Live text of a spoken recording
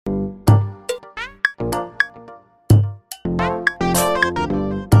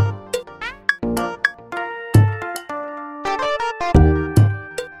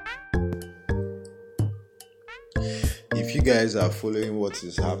guys are following what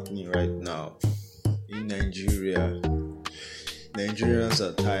is happening right now in Nigeria, Nigerians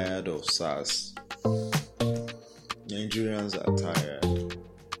are tired of SARS. Nigerians are tired.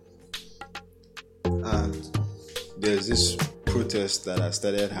 And there's this protest that has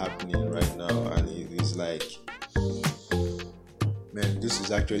started happening right now, and it is like, man, this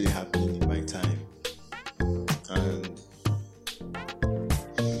is actually happening in my time. And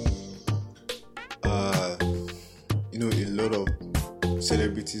a lot of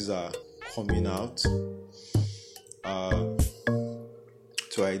celebrities are coming out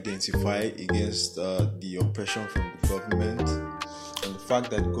to identify against the oppression from the government, and the fact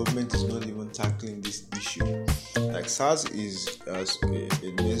that the government is not even tackling this issue. Like, SARS is a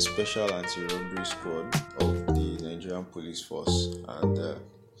main special anti-robbery squad of the Nigerian police force, and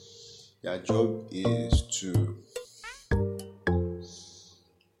their job is to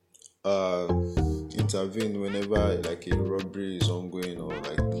intervene whenever like a robbery is ongoing or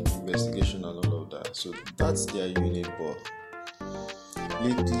like investigation and all of that. So that's their unit. But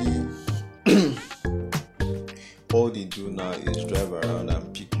lately all they do now is drive around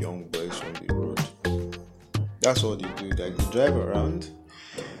and pick young boys from the road. That's all they do. Like, they drive around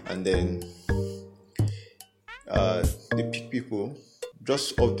and then they pick people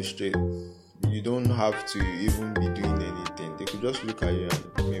just off the street. You don't have to even be doing anything. They could just look at you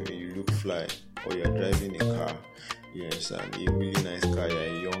and maybe you look fly, or you're driving a car, yes, and a really nice car, you're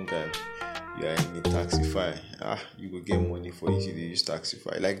a young guy, you're in a Taxify, you go get money for it if you use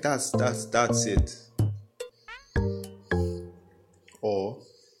Taxify. Like, that's it. Or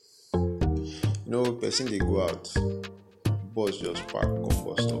person they go out, bus just park, come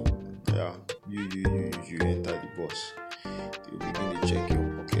bus stop, you enter the bus, they begin to check your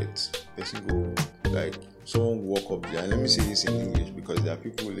pocket. Person go, like, someone walk up there, and let me say this in English because there are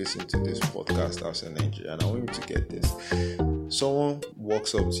people who listen to this podcast outside Nigeria, and I want you to get this. Someone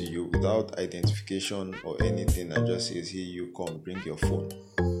walks up to you without identification or anything and just says, "Here you come, bring your phone."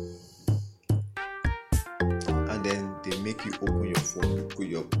 And then they make you open your phone, you put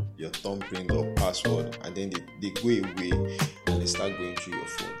your thumbprint or password, and then they go away and they start going through your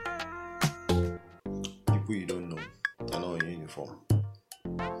phone. People you don't know are not in uniform.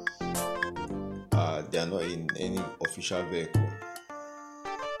 They are not in any official vehicle.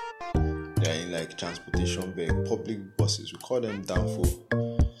 They are in like transportation vehicle, public buses. We call them danfo.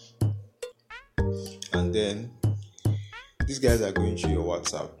 And then these guys are going through your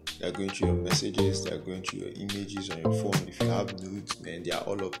WhatsApp. They are going through your messages. They are going through your images on your phone. If you have nudes, man, they are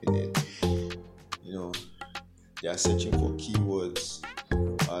all up in it. They are searching for keywords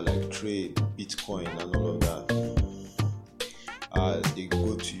like trade, Bitcoin, and all of that. They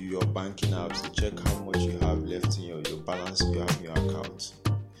go to your banking apps, they check how much you have left in your balance you have in your account.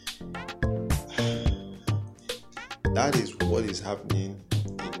 That is what is happening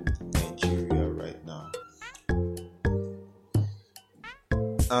in Nigeria right now.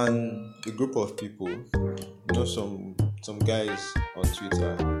 And a group of people, some guys on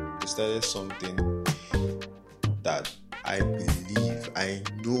Twitter, they started something that I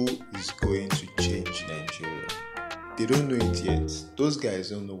know is going to change Nigeria. They don't know it yet. Those guys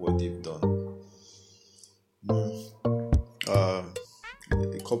don't know what they've done.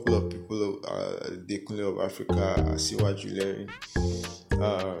 A couple of people, Dekunle of Africa, Asiwaju Leri,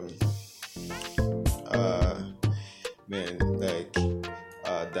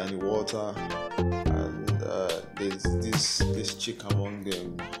 Danny Walter, and there's this chick among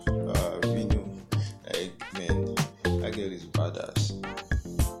them, Vino. Like, man, that girl is badass.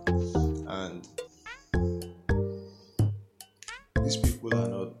 And these people are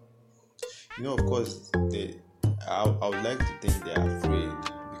not, of course, I would like to think they are afraid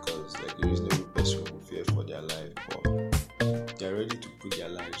because like there is no person who fear for their life, but they are ready to put their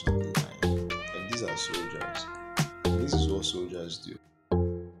lives on the line. And these are soldiers. This is what soldiers do.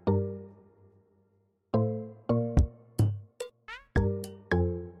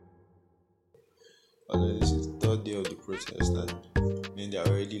 Although this is the third day of the protest, and they are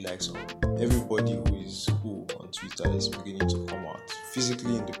already like everybody who on Twitter is beginning to come out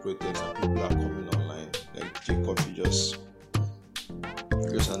physically in the protest, and people are coming online. Like Jacob, just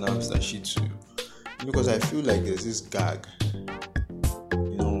announced that shit too. Because I feel like there's this gag,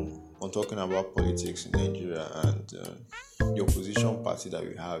 on talking about politics in Nigeria, and the opposition party that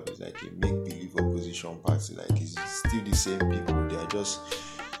we have is like a make-believe opposition party. Like, it's still the same people. They are just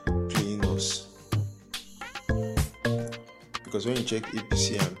playing us. Because when you check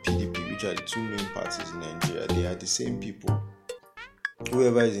APC and PDP, which are the two main parties in Nigeria, they are the same people.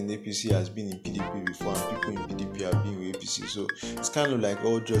 Whoever is in APC has been in PDP before, and people in PDP have been with APC. So it's kind of like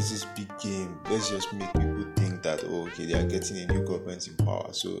just this big game. Let's just make people think think that okay, they are getting a new government in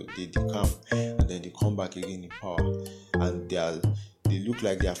power, so they decamp and then they come back again in power, and they look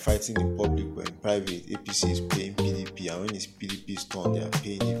like they are fighting in public, but in private APC is paying PDP, and when it's PDP's turn, they are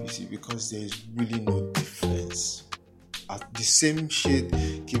paying APC, because there is really no difference. The same shit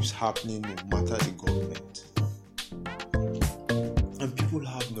keeps happening no matter the government. And people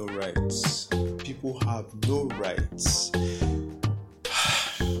have no rights. People have no rights.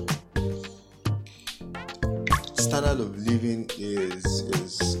 Standard of living is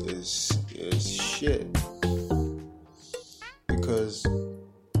shit. Because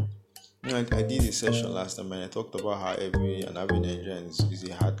I did a session last time and I talked about how every Nigerian is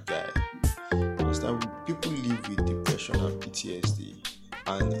a hard guy. Understand? People live with depression and PTSD,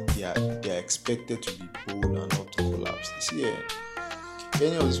 and they are expected to be bold and not to collapse. See,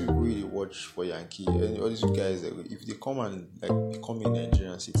 any of these people really watch for Yankee, any of these guys, if they come and become a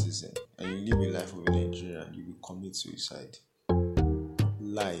Nigerian citizen and you live a life of a Nigerian, you will commit suicide.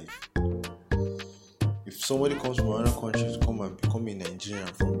 Life. If somebody comes from another country to come and become a Nigerian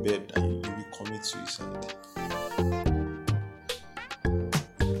from bed, and you will commit suicide.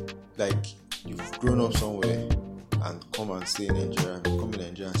 Like, you've grown up somewhere and come and stay in Nigeria, become a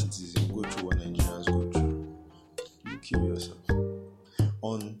Nigerian citizen, go through what Nigerians go through, you kill yourself.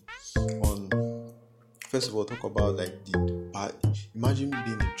 First of all, talk about imagine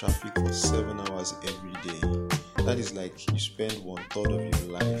being in traffic for 7 hours every day. That is like you spend 1/3 of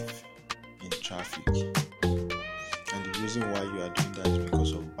your life in traffic, and the reason why you are doing that is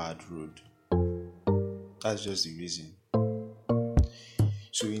because of bad road. That's just the reason.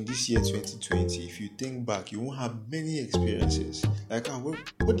 So in this year 2020, if you think back, you won't have many experiences. Like,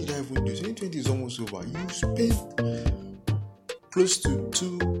 what did I even do? 2020 is almost over. You spent close to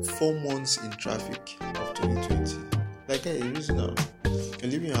 4 months in traffic of 2020. Like, hey, reason now. You're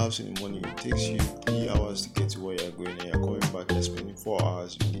leaving your house in the morning, it takes you 3 hours to get to where you're going, and you're coming back, you're spending 4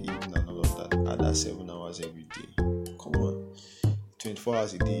 hours in the evening and all of that. Add that 7 hours every day. Come on. 24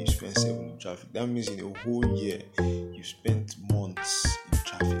 hours a day, you spend 7 in traffic. That means in a whole year, you spent months in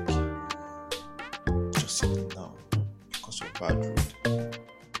traffic. Just sitting down because of bad road.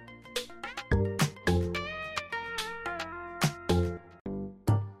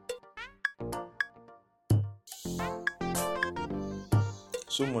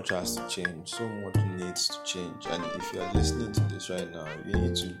 So much has to change, so much needs to change, and if you are listening to this right now, you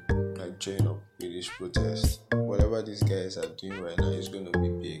need to join up with this protest. Whatever these guys are doing right now is going to be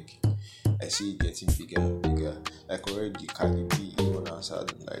big. I see it getting bigger and bigger. Like, already Cardi B even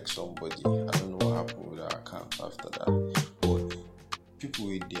answered somebody. I don't know what happened with her account after that, but people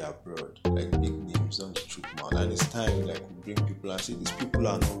with the abroad, big names, don't choke man, and it's time we bring people and say these people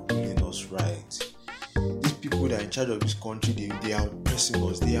are not ruling us right. These people that are in charge of this country, they are oppressing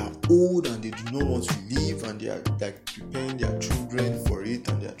us. They are old and they do not want to live, and they are preparing their children for it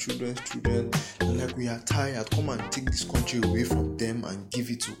and their children's children. And we are tired. Come and take this country away from them and give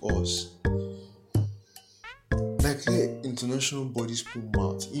it to us. Let international bodies pull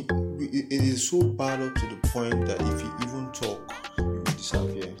mouth. It is so bad up to the point that if you even talk, you will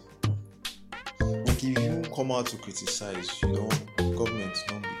disappear. If you even come out to criticize, government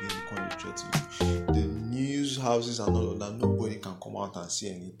don't begin to come and threaten you. The news houses and all of that, nobody can come out and say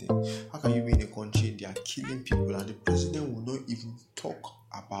anything. How can you be in a country they are killing people and the president will not even talk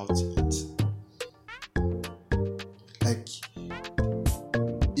about it?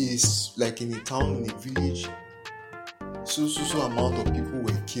 It's like in a town, in a village, so amount of people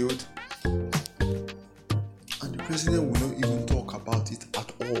were killed, and the president will not even talk about it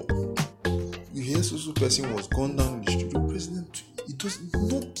at all. You hear so person was gunned down in the street. The president, he does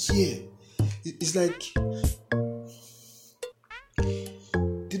not care. It's like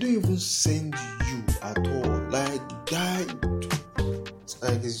they don't even send you at all. The guy,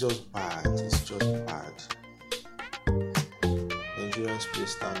 it's just bad. It's just bad. Nigerians,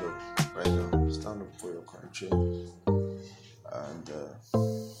 please stand up right now. Stand up for your country. And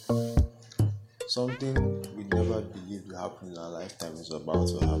something we never believed would happen in our lifetime is about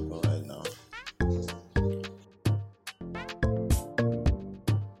to happen right now.